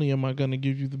 not only am I gonna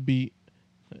give you the beat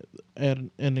at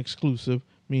an exclusive,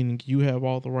 meaning you have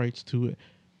all the rights to it,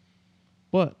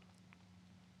 but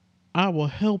I will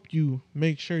help you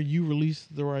make sure you release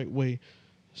it the right way,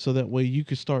 so that way you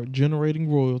can start generating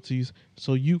royalties,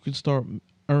 so you can start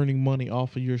earning money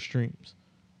off of your streams.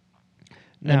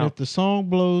 Now, and if the song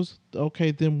blows,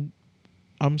 okay, then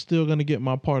I'm still going to get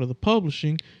my part of the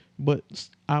publishing, but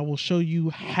I will show you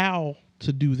how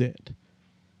to do that.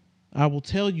 I will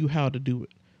tell you how to do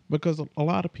it, because a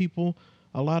lot of people,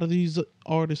 a lot of these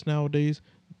artists nowadays,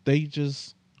 they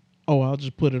just, I'll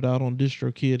just put it out on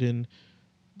DistroKid and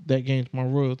that gains my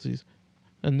royalties.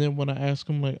 And then when I ask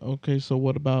them, like, okay, so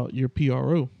what about your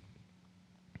PRO?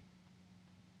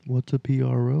 What's a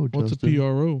PRO, Justin? What's a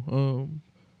PRO?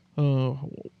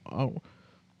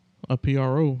 A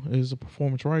PRO is a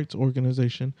performance rights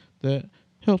organization that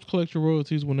helps collect your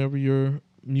royalties whenever your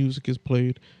music is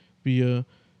played via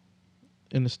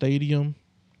in the stadium,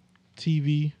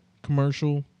 TV,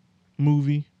 commercial,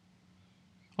 movie,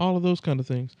 all of those kind of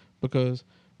things. Because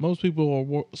most people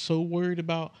are so worried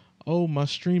about, my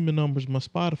streaming numbers, my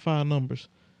Spotify numbers.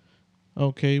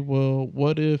 Okay, well,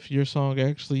 what if your song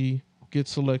actually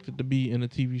gets selected to be in a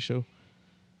TV show?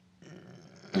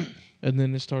 and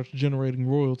then it starts generating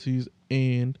royalties,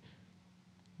 and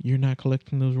you're not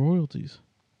collecting those royalties.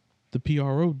 The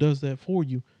PRO does that for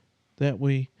you. That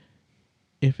way,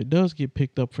 if it does get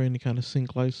picked up for any kind of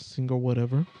sync licensing or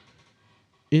whatever,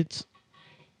 it's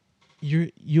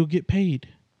you'll get paid.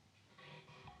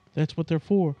 That's what they're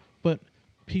for. But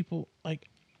people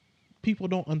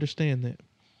don't understand that.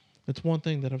 It's one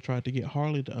thing that I've tried to get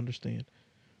Harley to understand.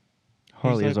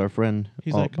 Harley is like- our friend.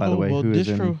 he's Oh, like, by the "Oh, way, well, who is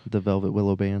in distro-" the Velvet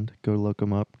Willow Band? Go look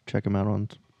them up. Check them out on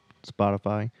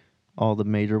Spotify. All the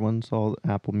major ones, all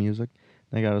Apple Music.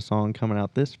 They got a song coming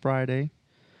out this Friday.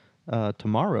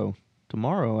 Tomorrow.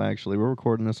 Tomorrow, actually. We're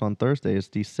recording this on Thursday. It's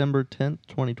December 10th,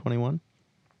 2021.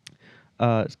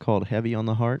 It's called Heavy on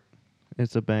the Heart.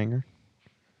 It's a banger.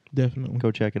 Definitely.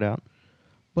 Go check it out.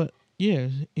 But yeah,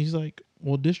 he's like,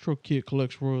 well, DistroKid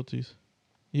collects royalties.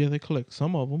 Yeah, they collect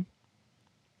some of them,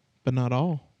 but not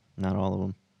all. Not all of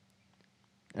them.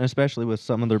 And especially with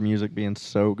some of their music being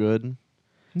so good.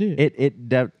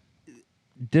 Yeah.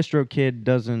 DistroKid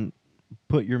doesn't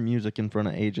put your music in front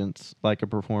of agents like a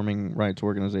performing rights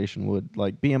organization would.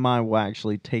 Like BMI will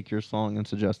actually take your song and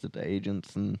suggest it to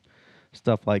agents and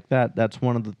stuff like that. That's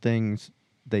one of the things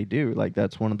they do. Like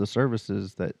that's one of the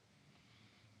services that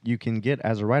you can get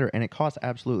as a writer, and it costs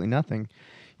absolutely nothing.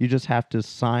 You just have to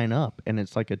sign up, and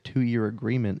it's like a 2-year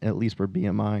agreement, at least for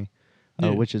BMI, Yeah.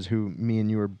 which is who me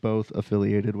and you are both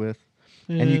affiliated with.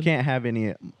 And you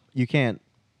can't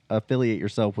affiliate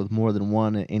yourself with more than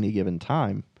one at any given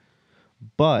time.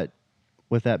 But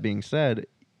with that being said,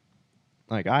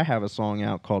 like I have a song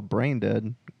out called Brain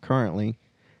Dead currently,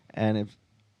 and if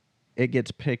it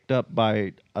gets picked up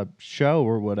by a show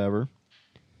or whatever,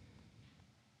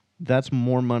 that's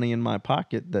more money in my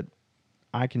pocket that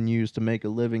I can use to make a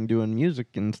living doing music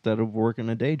instead of working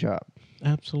a day job.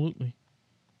 Absolutely.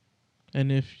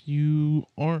 And if you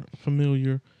aren't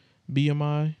familiar,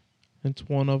 BMI, it's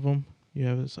one of them.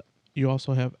 You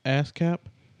also have ASCAP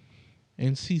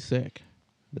and CSAC.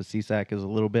 The CSAC is a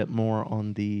little bit more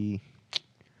on the,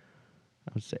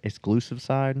 I would say, exclusive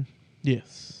side.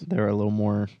 Yes. They're a little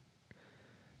more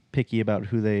picky about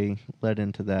who they let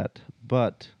into that.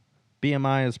 But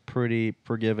BMI is pretty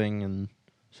forgiving, and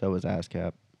so is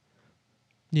ASCAP.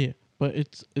 Yeah, but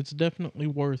it's definitely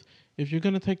worth, if you're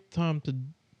gonna take the time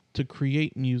to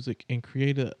create music and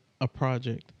create a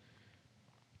project,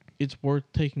 it's worth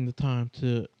taking the time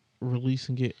to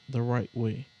releasing it the right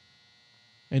way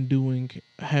and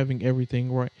having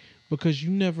everything right, because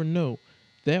you never know,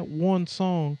 that one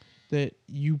song that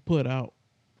you put out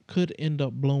could end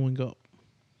up blowing up.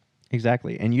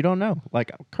 Exactly. And you don't know.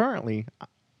 Like currently,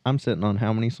 I'm sitting on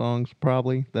how many songs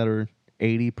probably that are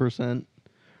 80%?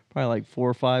 Probably like 4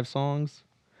 or 5 songs.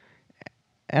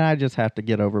 And I just have to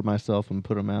get over myself and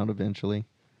put them out eventually.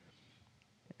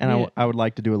 And Yeah. I would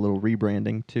like to do a little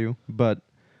rebranding too. But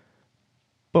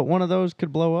one of those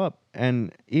could blow up.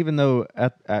 And even though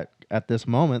at this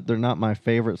moment they're not my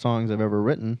favorite songs I've ever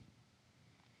written,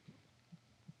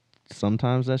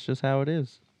 sometimes that's just how it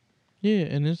is. Yeah,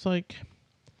 and it's like,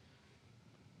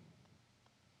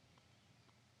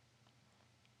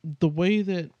 the way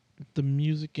that the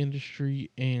music industry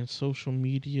and social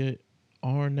media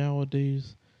are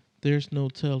nowadays, there's no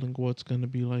telling what's going to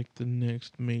be like the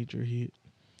next major hit.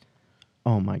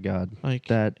 Oh my God. Like,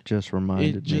 That just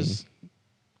reminded me.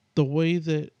 the way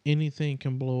that anything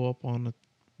can blow up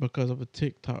because of a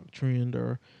TikTok trend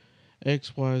or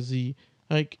XYZ.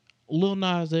 Like, Lil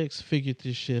Nas X figured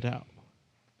this shit out.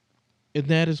 And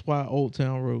that is why Old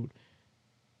Town Road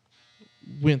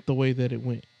went the way that it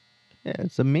went. Yeah,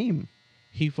 it's a meme.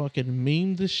 He fucking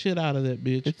memed the shit out of that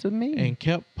bitch. It's a meme. And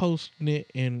kept posting it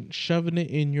and shoving it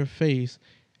in your face.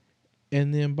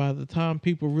 And then by the time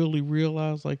people really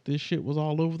realized like this shit was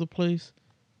all over the place,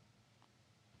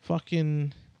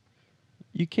 fucking,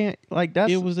 You can't like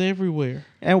that's it was everywhere.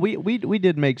 And we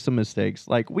did make some mistakes.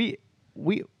 Like we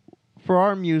for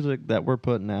our music that we're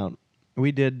putting out,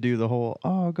 we did do the whole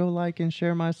go like and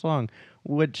share my song,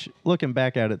 which looking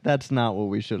back at it, that's not what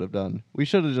we should have done. We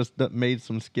should have just made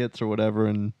some skits or whatever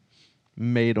and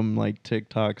made them like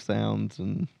TikTok sounds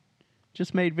and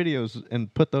just made videos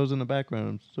and put those in the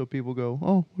background so people go,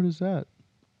 "Oh, what is that?"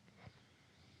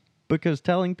 Because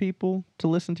telling people to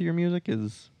listen to your music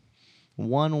is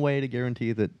one way to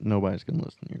guarantee that nobody's going to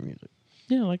listen to your music.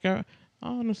 Yeah, like I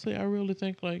honestly, I really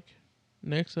think like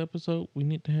next episode we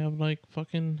need to have like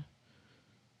fucking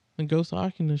the Ghost of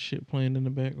Akina shit playing in the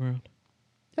background.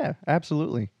 Yeah,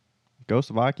 absolutely. Ghost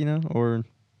of Akina or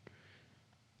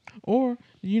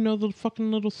the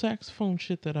fucking little saxophone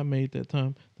shit that I made that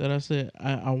time that I said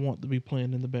I want to be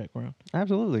playing in the background.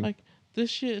 absolutely. Like, this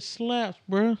shit slaps,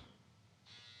 bruh.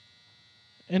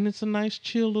 and it's a nice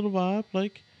chill little vibe.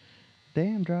 Like,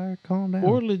 Damn, Dryer, calm down.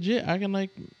 or legit, I can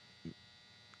like.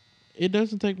 It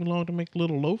doesn't take me long to make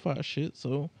little lo-fi shit,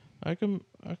 so I come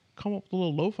up with a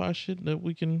little lo-fi shit that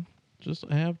we can just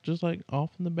have just like off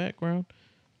in the background,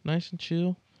 nice and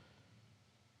chill.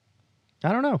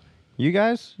 I don't know. You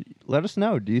guys, let us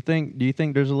know. Do you think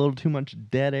there's a little too much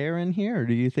dead air in here, or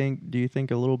do you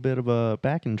think a little bit of a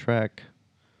backing track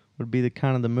would be the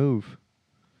kind of the move?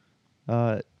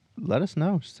 Let us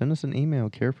know. Send us an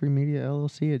email,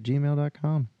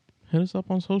 carefreemediallc@gmail.com. Hit us up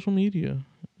on social media.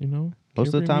 You know,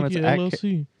 Most of the time, it's Carefree Media at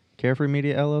LLC. Carefree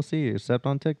Media LLC, except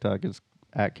on TikTok, it's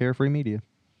at Carefree Media.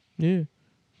 Yeah,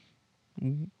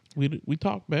 we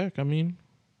talk back. I mean,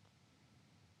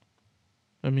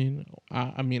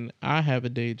 I have a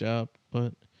day job,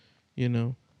 but you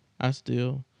know, I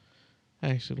still.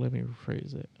 Actually, let me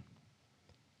rephrase it.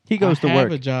 He goes to I work.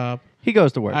 have a job. He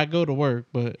goes to work. I go to work,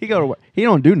 but He go to work. He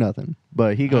don't do nothing,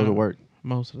 but he go to work.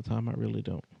 Most of the time, I really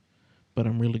don't. But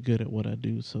I'm really good at what I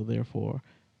do, so therefore,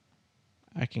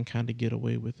 I can kind of get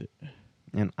away with it.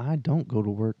 And I don't go to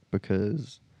work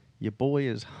because your boy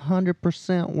is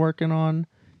 100% working on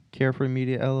Carefree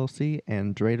Media LLC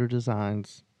and Drader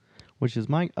Designs, which is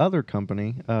my other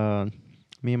company.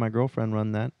 Me and my girlfriend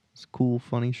run that. It's cool,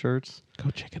 funny shirts. Go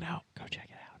check it out. Go check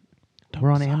it out.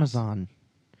 We're on Amazon.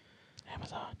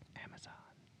 Amazon.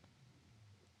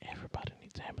 Everybody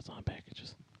needs Amazon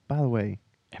packages. By the way,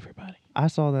 Everybody. I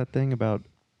saw that thing about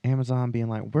Amazon being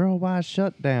like worldwide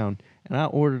shutdown, and I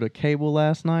ordered a cable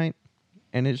last night,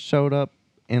 and it showed up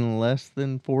in less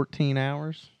than 14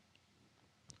 hours.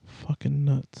 Fucking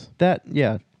nuts.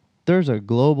 There's a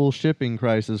global shipping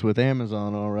crisis with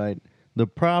Amazon, all right. The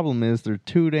problem is they're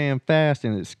too damn fast,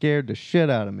 and it scared the shit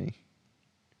out of me.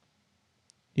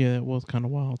 Yeah, that was kind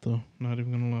of wild, though. Not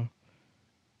even gonna lie.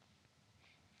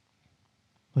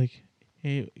 Like,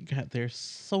 it got there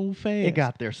so fast. It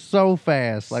got there so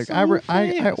fast. Like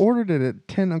I ordered it at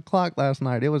 10 o'clock last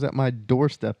night. It was at my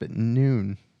doorstep at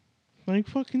noon. Like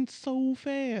fucking so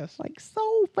fast. Like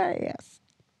so fast.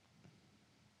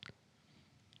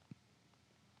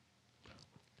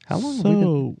 How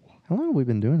long have we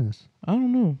been doing this? I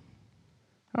don't know.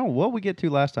 Oh, what we get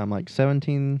to last time? Like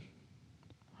 17.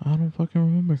 I don't fucking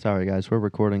remember. Sorry guys, we're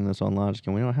recording this on Logic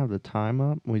and we don't have the time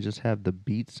up. We just have the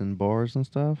beats and bars and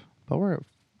stuff. But we're at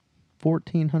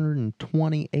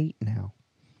 1,428 now.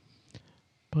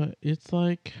 But it's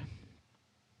like,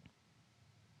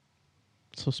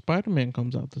 so Spider-Man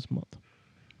comes out this month.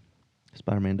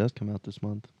 Spider-Man does come out this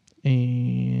month.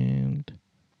 And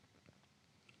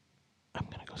I'm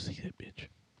gonna go see that bitch.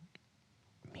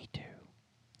 Me too.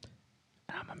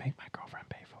 And I'm gonna make my girlfriend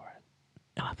pay for it.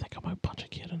 And I think I might punch a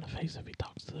kid in the face if he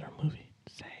talks to their movie.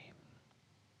 Same.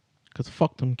 Because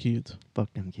fuck them kids.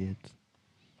 Fuck them kids.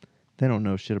 They don't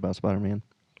know shit about Spider-Man.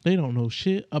 They don't know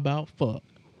shit about fuck.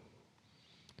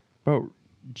 Bro,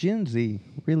 Gen Z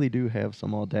really do have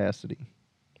some audacity.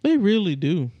 They really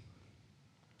do.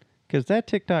 Because that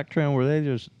TikTok trend where they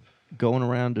just going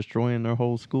around destroying their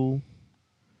whole school,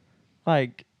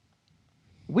 like,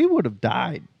 we would have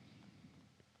died.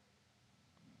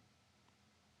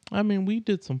 I mean, we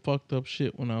did some fucked up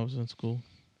shit when I was in school.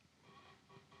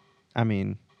 I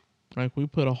mean, like, we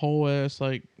put a whole ass,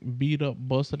 like, beat up,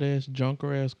 busted ass,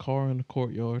 junker ass car in the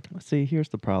courtyard. See, here's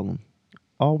the problem.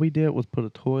 All we did was put a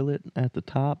toilet at the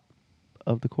top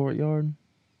of the courtyard.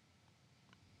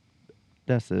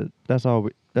 That's it. That's all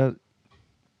we...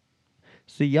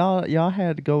 See, y'all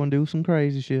had to go and do some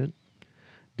crazy shit.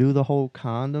 Do the whole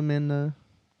condoms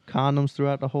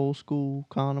throughout the whole school,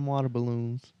 condom water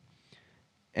balloons.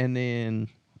 And then...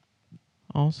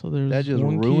 Also, there's that just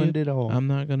one ruined kid, it all. I'm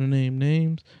not going to name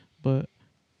names, but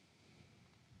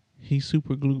he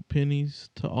super glued pennies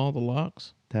to all the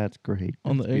locks. That's great.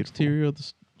 On That's the beautiful. exterior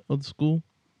of the school.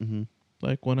 Mm-hmm.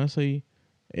 Like, when I say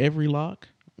every lock,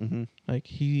 Mm-hmm. like,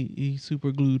 he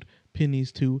super glued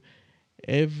pennies to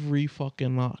every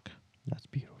fucking lock. That's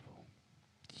beautiful.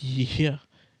 Yeah.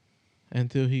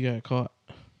 Until he got caught.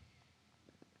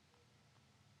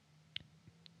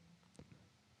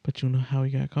 But you know how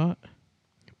he got caught?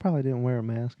 Probably didn't wear a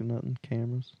mask or nothing.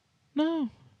 Cameras.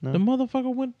 No. The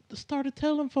motherfucker started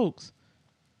telling folks.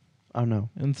 Oh, no.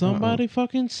 And somebody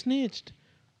fucking snitched.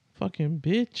 Fucking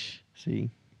bitch.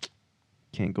 See,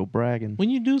 can't go bragging. When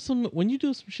you do some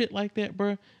shit like that,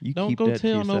 bro, You don't keep go that to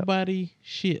tell yourself. nobody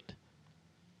shit.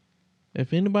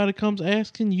 If anybody comes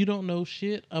asking, you don't know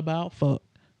shit about fuck.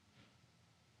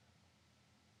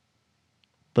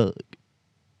 Fuck.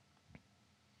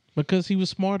 Because he was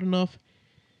smart enough,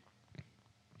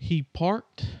 he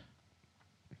parked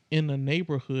in a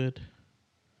neighborhood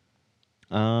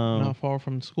not far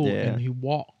from school, yeah. and he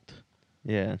walked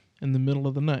Yeah. in the middle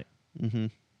of the night. Mm-hmm.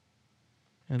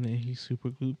 And then he super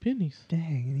glued pennies.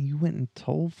 Dang, you went and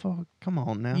told fuck? Come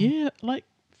on now. Yeah, like,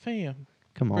 fam.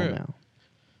 Come on Bruh. now.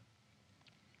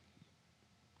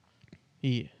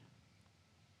 Yeah.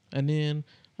 And then,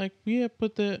 like, we had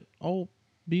put that old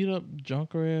beat up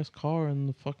junker ass car in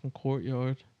the fucking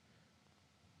courtyard.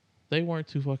 They weren't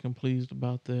too fucking pleased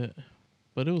about that.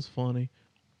 But it was funny.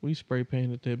 We spray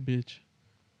painted that bitch.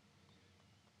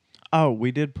 Oh,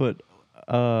 we did put,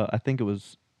 I think it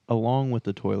was along with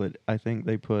the toilet, I think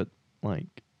they put,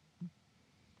 like,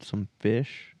 some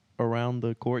fish around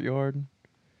the courtyard.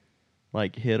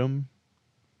 Like, hit them.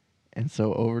 And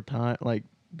so over time, like,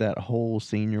 that whole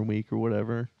senior week or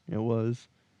whatever it was,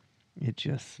 it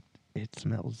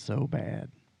smelled so bad.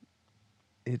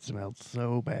 It smelled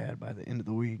so bad by the end of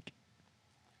the week.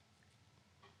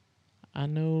 I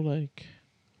know, like,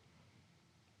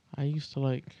 I used to,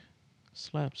 like,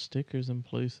 slap stickers in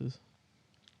places.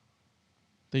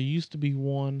 There used to be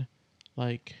one,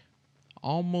 like,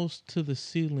 almost to the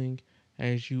ceiling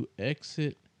as you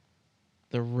exit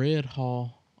the red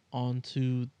hall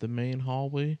onto the main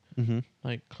hallway, Mm-hmm.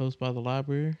 like, close by the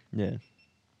library. Yeah.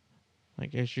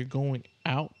 Like, as you're going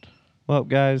out. Well,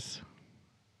 guys,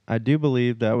 I do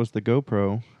believe that was the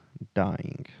GoPro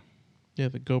dying. Yeah,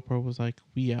 the GoPro was like,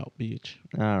 we out, bitch.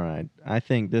 All right. I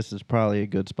think this is probably a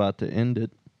good spot to end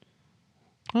it.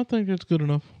 I think that's good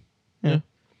enough. Yeah. Yeah.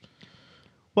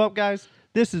 Well, guys,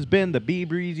 this has been the Be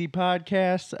Breezy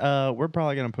podcast. We're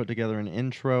probably going to put together an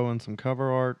intro and some cover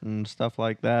art and stuff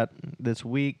like that this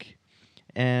week.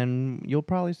 And you'll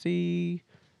probably see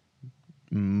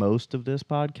most of this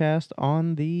podcast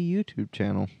on the YouTube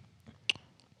channel.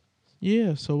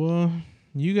 Yeah, so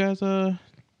you guys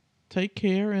take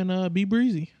care and be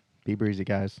breezy. Be Breezy,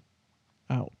 guys.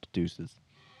 Out. Deuces.